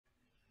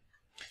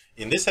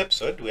In this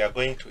episode, we are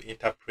going to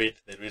interpret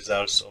the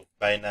results of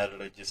binary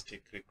logistic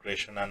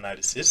regression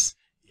analysis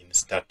in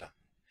Stata.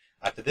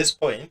 At this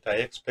point, I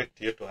expect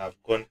you to have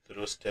gone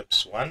through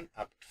steps 1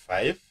 up to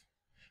 5.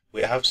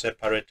 We have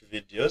separate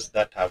videos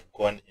that have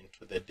gone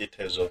into the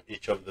details of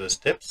each of those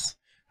steps.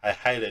 I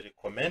highly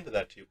recommend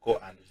that you go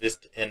and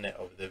visit any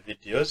of the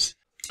videos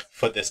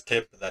for the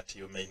step that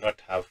you may not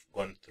have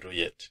gone through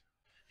yet.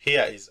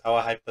 Here is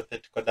our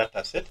hypothetical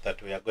data set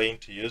that we are going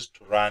to use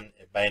to run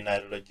a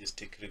binary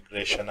logistic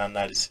regression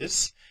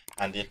analysis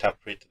and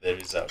interpret the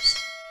results.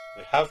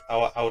 We have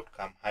our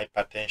outcome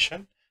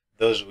hypertension,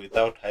 those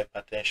without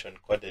hypertension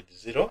coded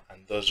 0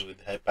 and those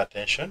with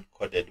hypertension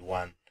coded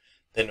 1.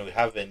 Then we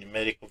have a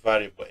numeric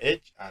variable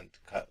age and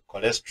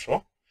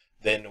cholesterol.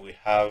 Then we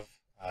have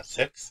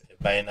sex,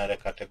 a binary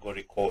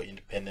categorical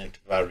independent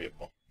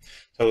variable.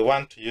 So we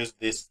want to use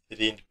these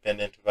 3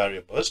 independent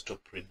variables to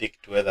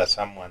predict whether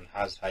someone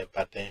has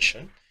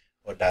hypertension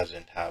or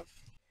doesn't have.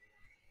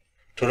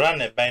 To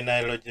run a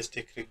binary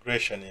logistic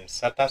regression in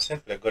Stata,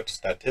 simply go to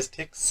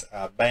statistics,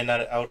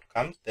 binary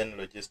outcomes, then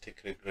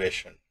logistic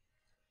regression.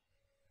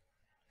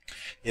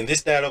 In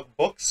this dialog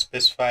box,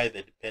 specify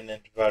the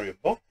dependent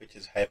variable, which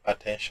is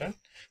hypertension.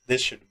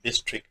 This should be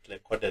strictly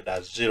coded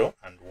as 0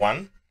 and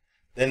 1.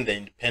 Then the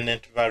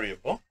independent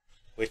variable,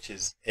 which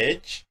is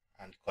age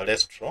and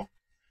cholesterol.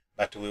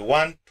 But we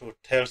want to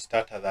tell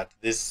Stata that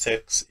this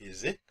sex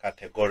is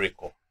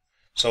categorical.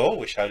 So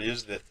we shall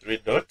use the 3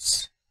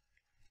 dots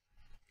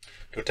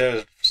to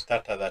tell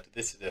Stata that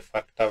this is a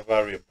factor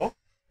variable.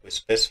 We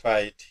specify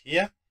it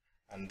here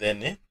and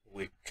then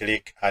we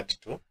click add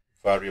to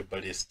variable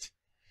list.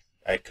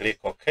 I click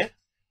OK.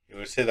 You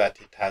will see that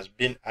it has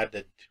been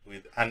added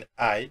with an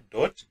I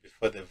dot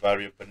before the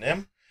variable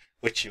name,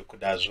 which you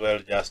could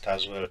just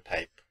as well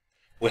type.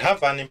 We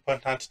have an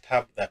important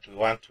tab that we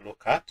want to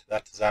look at,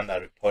 that is under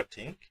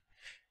reporting.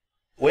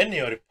 When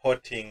you're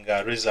reporting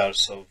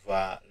results of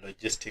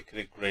logistic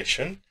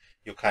regression,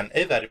 you can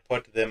either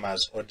report them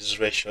as odds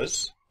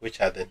ratios,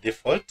 which are the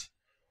default,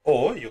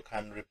 or you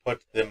can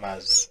report them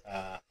as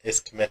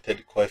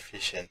estimated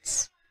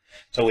coefficients.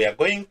 So we are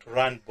going to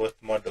run both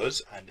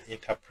models and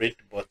interpret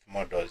both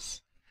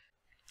models.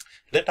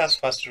 Let us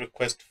first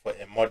request for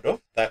a model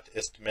that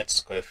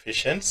estimates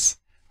coefficients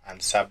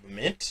and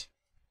submit.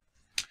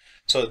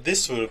 So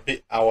this will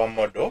be our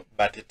model,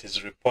 but it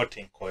is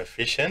reporting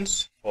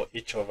coefficients for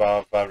each of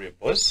our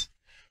variables.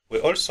 We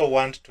also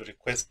want to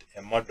request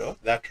a model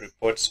that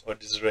reports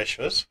odds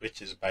ratios,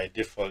 which is by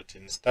default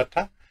in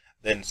Stata,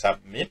 then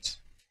submit.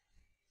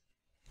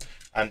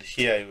 And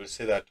here you will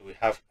see that we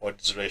have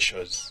odds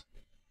ratios.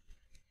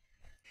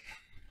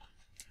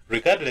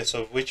 Regardless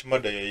of which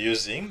model you're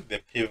using, the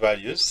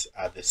p-values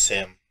are the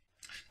same.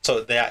 So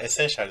they are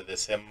essentially the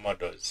same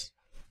models.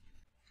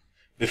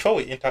 Before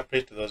we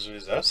interpret those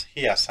results,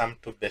 here are some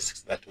 2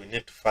 basics that we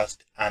need to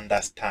first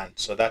understand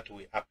so that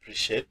we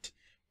appreciate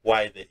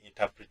why the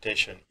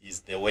interpretation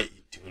is the way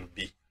it will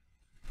be.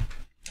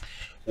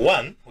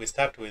 1, we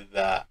start with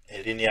a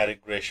linear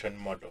regression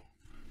model,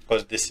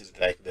 because this is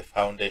like the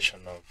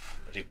foundation of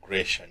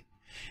regression.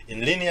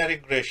 In linear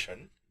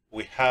regression,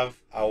 we have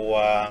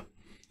our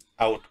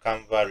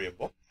outcome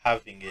variable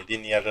having a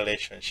linear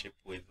relationship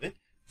with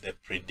the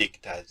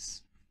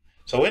predictors.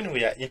 So when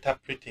we are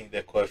interpreting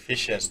the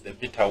coefficients, the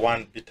beta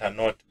 1, beta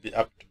 0,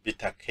 up to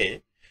beta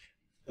k,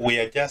 we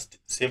are just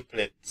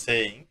simply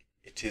saying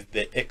it is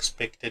the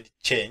expected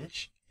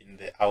change in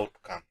the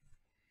outcome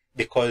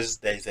because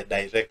there is a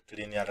direct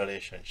linear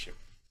relationship.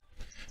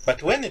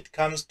 But when it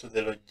comes to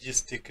the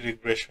logistic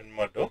regression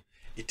model,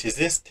 it is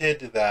instead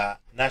the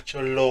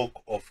natural log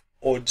of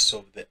odds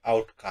of the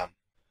outcome,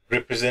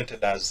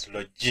 represented as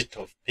logit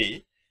of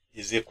p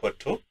is equal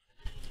to,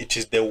 it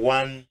is the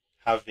one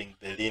having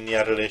the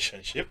linear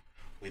relationship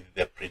with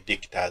the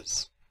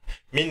predictors.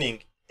 Meaning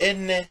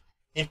any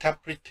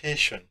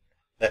interpretation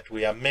that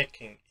we are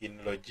making in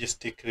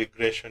logistic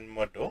regression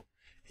model,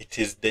 it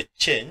is the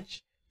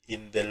change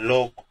in the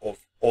log of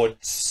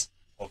odds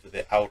of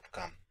the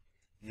outcome.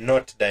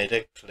 Not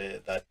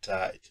directly that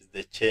it is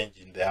the change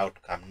in the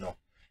outcome, no.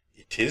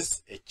 It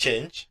is a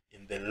change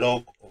in the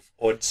log of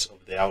odds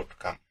of the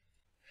outcome.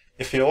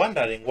 If you're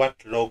wondering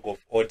what log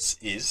of odds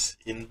is,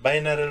 in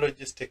binary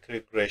logistic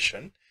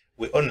regression,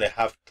 we only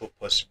have 2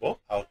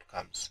 possible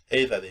outcomes.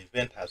 Either the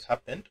event has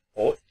happened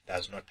or it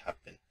does not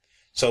happen.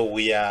 So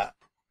we are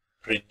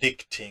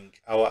predicting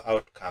our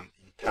outcome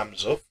in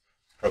terms of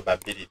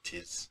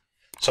probabilities.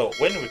 So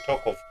when we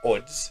talk of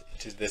odds,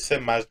 it is the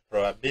same as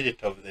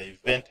probability of the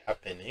event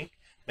happening,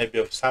 maybe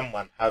of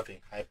someone having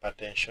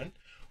hypertension,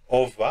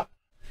 over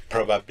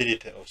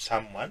probability of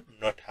someone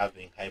not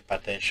having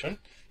hypertension.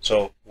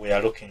 So we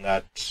are looking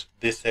at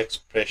this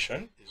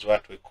expression is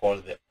what we call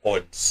the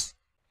odds.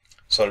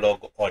 So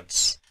log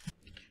odds.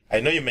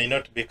 I know you may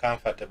not be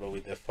comfortable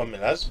with the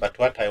formulas, but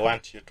what I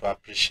want you to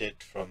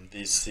appreciate from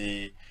these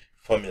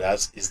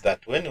formulas is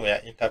that when we are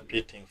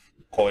interpreting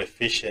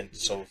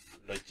coefficients of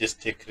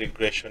logistic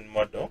regression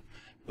model,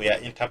 we are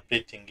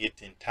interpreting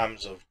it in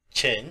terms of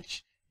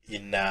change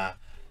in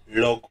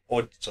log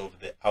odds of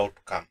the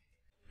outcome.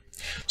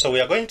 So we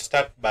are going to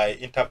start by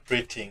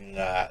interpreting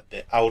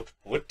the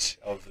output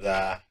of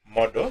the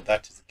model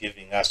that is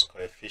giving us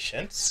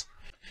coefficients.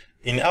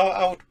 In our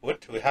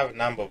output, we have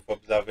number of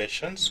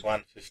observations,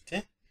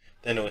 150.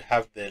 Then we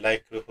have the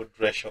likelihood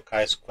ratio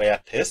chi-square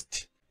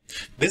test.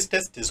 This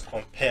test is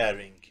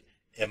comparing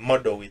a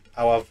model with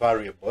our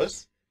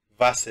variables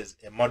versus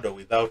a model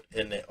without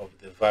any of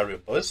the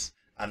variables,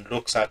 and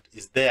looks at,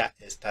 is there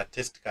a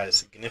statistically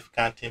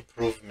significant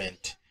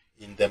improvement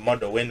in the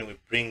model when we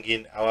bring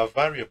in our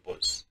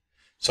variables.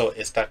 So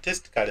a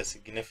statistically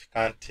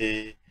significant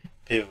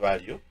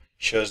p-value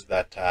shows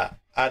that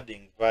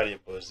adding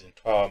variables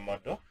into our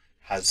model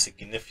has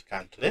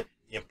significantly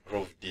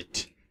improved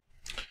it.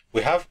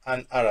 We have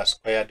an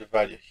R-squared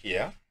value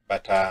here,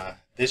 but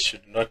this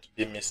should not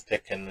be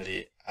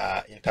mistakenly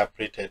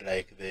interpreted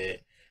like the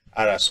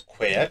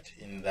R-squared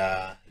in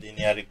the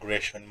linear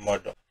regression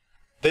model.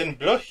 Then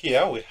below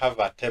here we have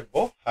a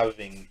table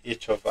having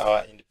each of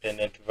our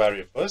independent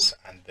variables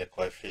and the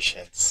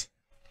coefficients.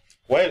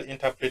 While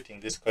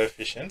interpreting these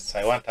coefficients,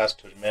 I want us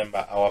to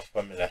remember our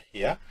formula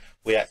here.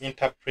 We are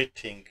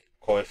interpreting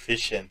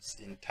coefficients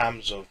in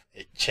terms of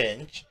a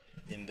change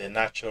in the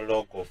natural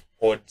log of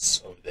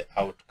odds of the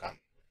outcome.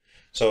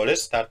 So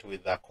let's start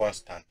with the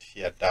constant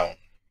here down.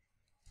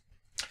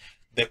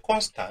 The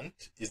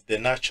constant is the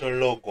natural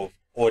log of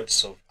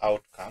odds of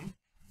outcome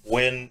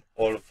when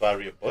all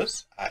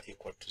variables are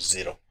equal to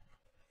 0.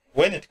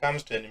 When it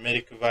comes to a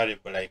numeric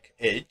variable like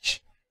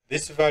age,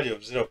 this value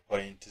of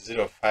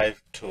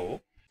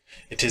 0.052,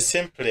 it is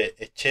simply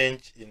a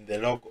change in the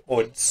log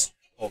odds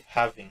of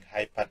having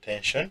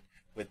hypertension,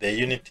 with the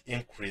unit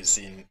increase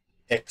in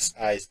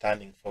xi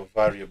standing for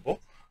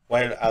variable,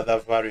 while other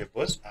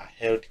variables are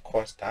held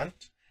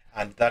constant,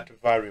 and that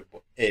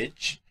variable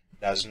age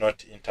does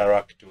not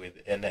interact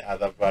with any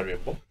other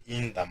variable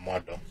in the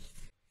model.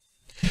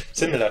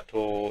 Similar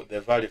to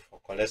the value for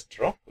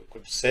cholesterol, we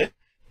could say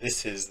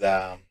this is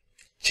the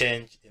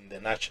change in the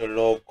natural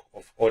log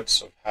of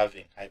odds of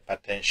having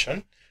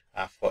hypertension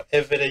for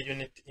every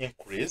unit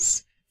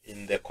increase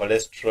in the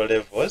cholesterol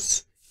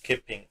levels,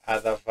 keeping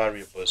other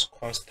variables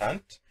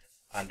constant,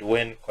 and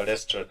when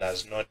cholesterol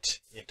does not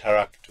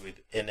interact with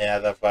any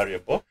other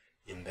variable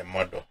in the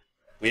model.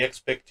 We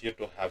expect you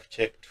to have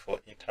checked for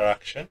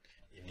interaction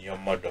in your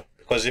model,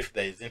 because if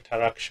there is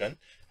interaction,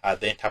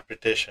 the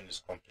interpretation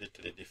is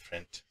completely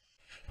different.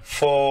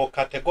 For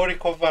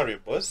categorical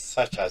variables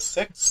such as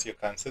sex, you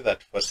can see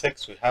that for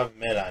sex we have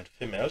male and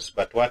females,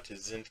 but what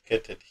is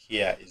indicated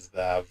here is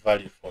the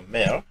value for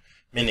male,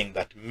 meaning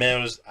that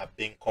males are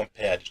being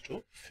compared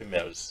to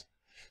females.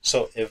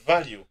 So a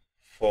value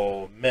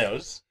for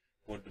males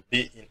would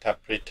be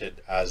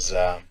interpreted as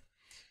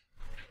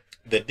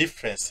the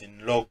difference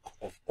in log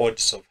of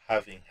odds of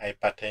having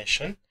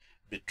hypertension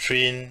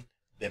between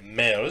the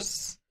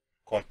males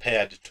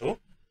compared to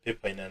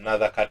people in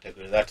another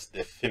category, that's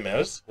the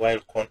females,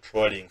 while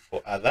controlling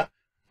for other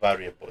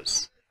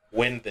variables,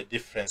 when the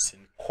difference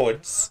in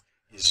codes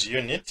is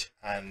unit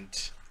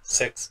and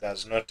sex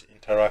does not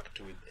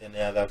interact with any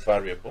other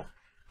variable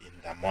in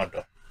the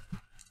model.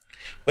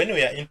 When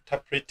we are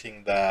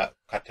interpreting the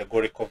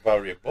categorical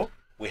variable,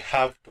 we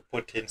have to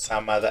put in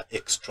some other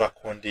extra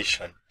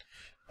condition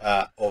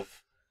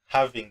of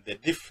having the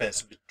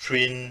difference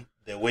between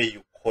the way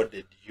you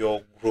coded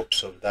your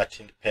groups of that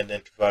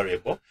independent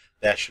variable.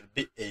 There should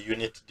be a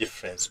unit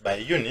difference. By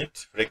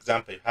unit, for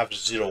example, you have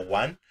 0,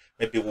 1,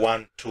 maybe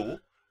 1, 2,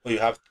 or you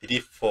have 3,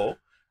 4,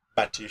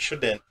 but you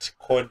shouldn't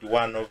code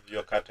one of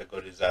your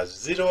categories as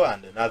 0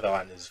 and another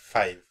one is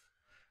 5.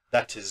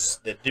 That is,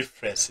 the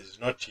difference is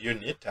not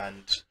unit,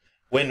 and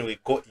when we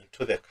go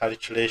into the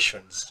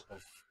calculations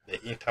of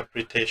the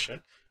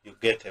interpretation, you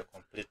get a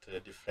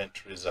completely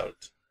different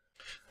result.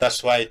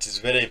 That's why it is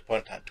very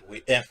important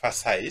we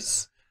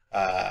emphasize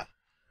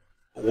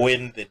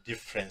when the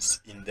difference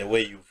in the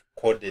way you've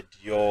coded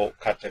your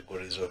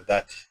categories of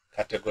that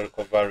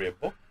categorical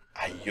variable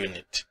are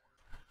unit.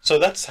 So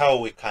that's how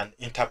we can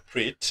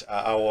interpret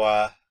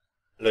our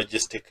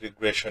logistic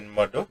regression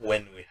model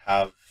when we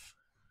have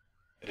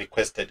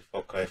requested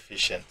for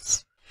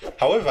coefficients.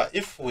 However,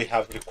 if we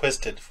have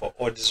requested for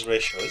odds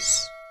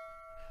ratios,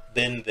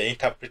 then the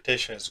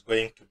interpretation is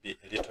going to be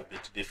a little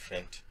bit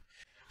different.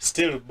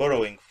 Still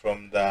borrowing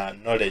from the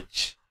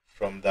knowledge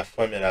from the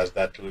formulas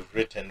that we've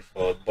written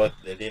for both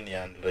the linear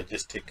and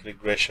logistic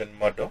regression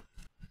model.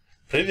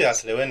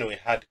 Previously, when we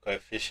had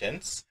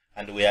coefficients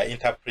and we are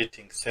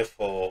interpreting, say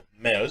for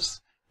males,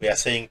 we are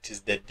saying it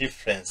is the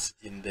difference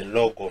in the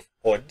log of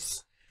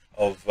odds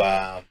of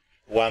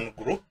one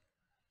group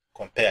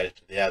compared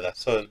to the other.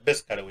 So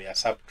basically we are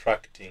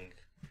subtracting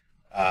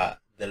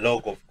the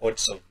log of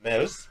odds of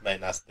males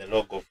minus the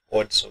log of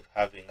odds of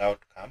having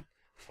outcome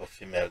for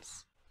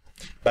females.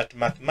 But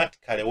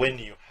mathematically, when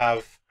you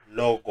have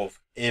log of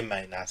A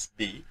minus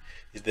B,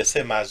 is the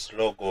same as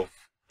log of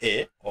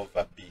A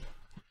over B.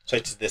 So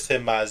it is the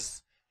same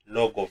as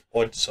log of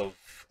odds of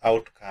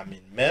outcome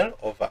in male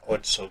over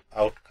odds of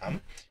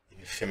outcome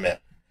in female.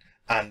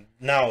 And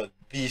now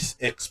this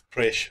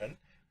expression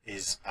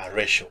is a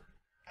ratio,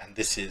 and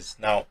this is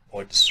now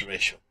odds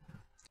ratio.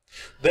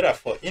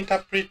 Therefore,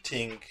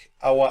 interpreting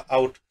our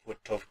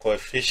output of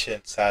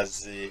coefficients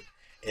as a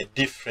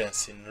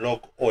difference in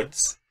log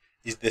odds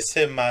is the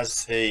same as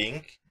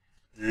saying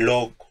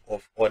log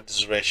of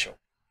odds ratio.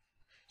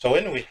 So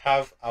when we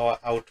have our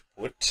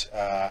output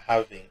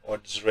having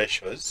odds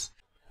ratios,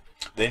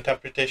 the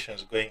interpretation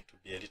is going to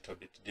be a little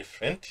bit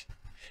different.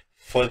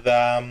 For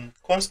the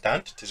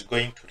constant, it is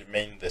going to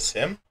remain the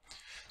same.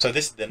 So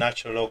this is the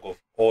natural log of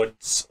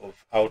odds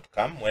of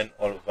outcome when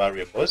all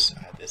variables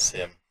are the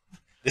same.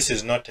 This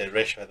is not a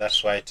ratio,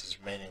 that's why it is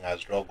remaining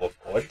as log of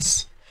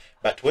odds.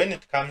 But when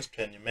it comes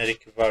to a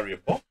numeric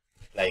variable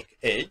like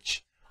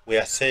age, we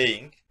are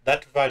saying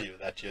that value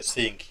that you're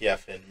seeing here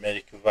for a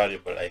numeric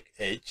variable like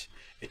age,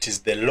 it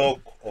is the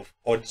log of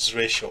odds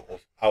ratio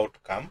of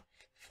outcome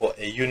for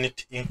a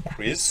unit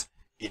increase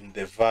in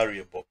the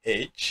variable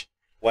age,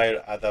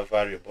 while other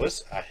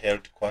variables are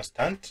held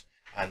constant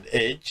and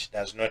age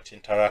does not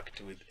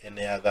interact with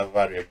any other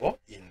variable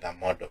in the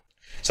model.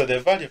 So the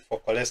value for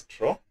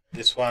cholesterol,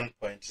 this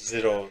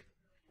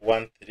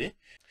 1.013,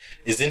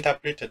 is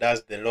interpreted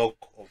as the log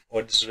of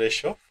odds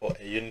ratio for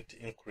a unit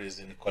increase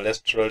in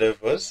cholesterol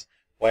levels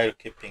while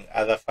keeping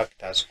other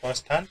factors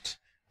constant,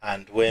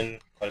 and when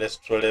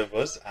cholesterol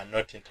levels are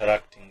not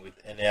interacting with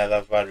any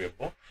other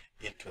variable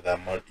in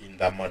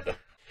the model.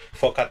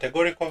 For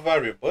categorical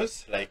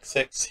variables like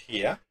sex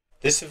here,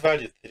 this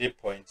value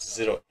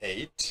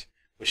 3.08,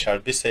 we shall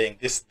be saying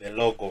this is the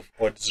log of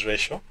odds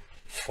ratio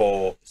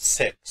for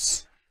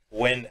sex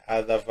when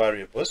other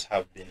variables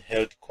have been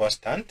held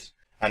constant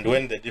and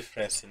when the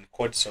difference in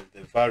codes of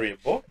the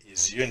variable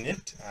is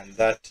unit and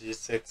that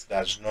sex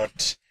does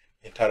not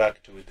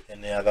interact with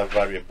any other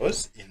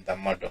variables in the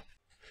model.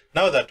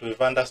 Now that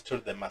we've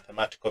understood the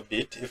mathematical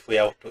bit, if we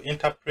are to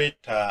interpret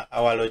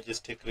our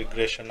logistic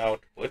regression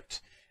output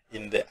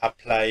in the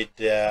applied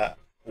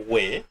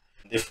way,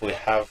 if we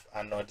have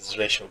an odds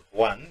ratio of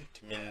 1,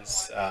 it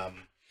means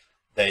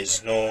there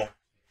is no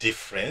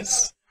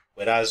difference,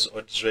 whereas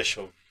odds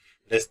ratio of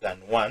less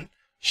than 1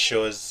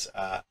 shows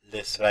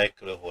less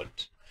likelihood.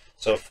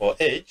 So for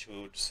age, we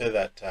would say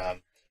that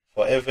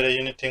for every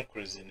unit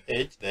increase in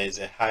age, there is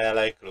a higher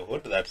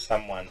likelihood that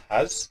someone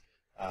has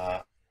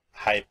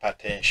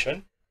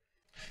hypertension.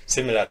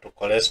 Similar to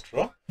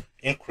cholesterol,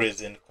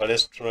 increase in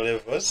cholesterol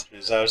levels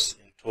results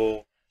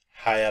into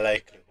higher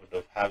likelihood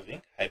of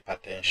having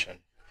hypertension.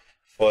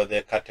 For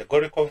the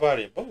categorical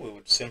variable, we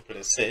would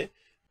simply say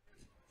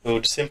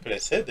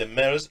the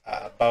males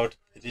are about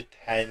 3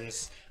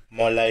 times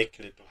more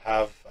likely to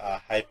have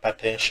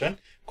hypertension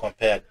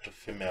compared to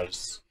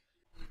females.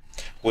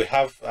 We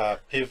have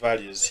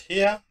p-values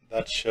here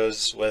that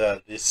shows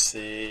whether this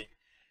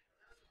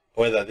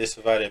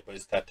variable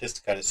is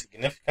statistically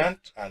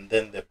significant, and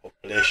then the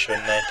population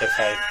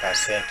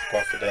 95%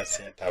 confidence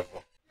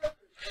interval.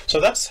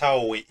 So that's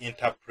how we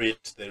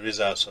interpret the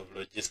results of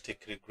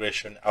logistic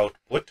regression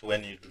output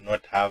when you do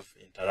not have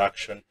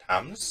interaction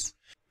terms.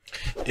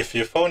 If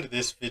you found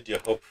this video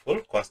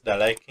helpful, consider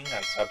liking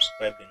and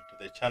subscribing to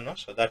the channel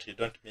so that you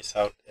don't miss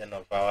out any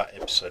of our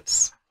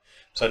episodes.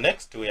 So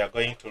next we are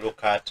going to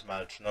look at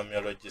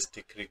multinomial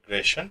logistic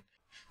regression.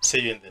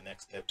 See you in the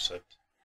next episode.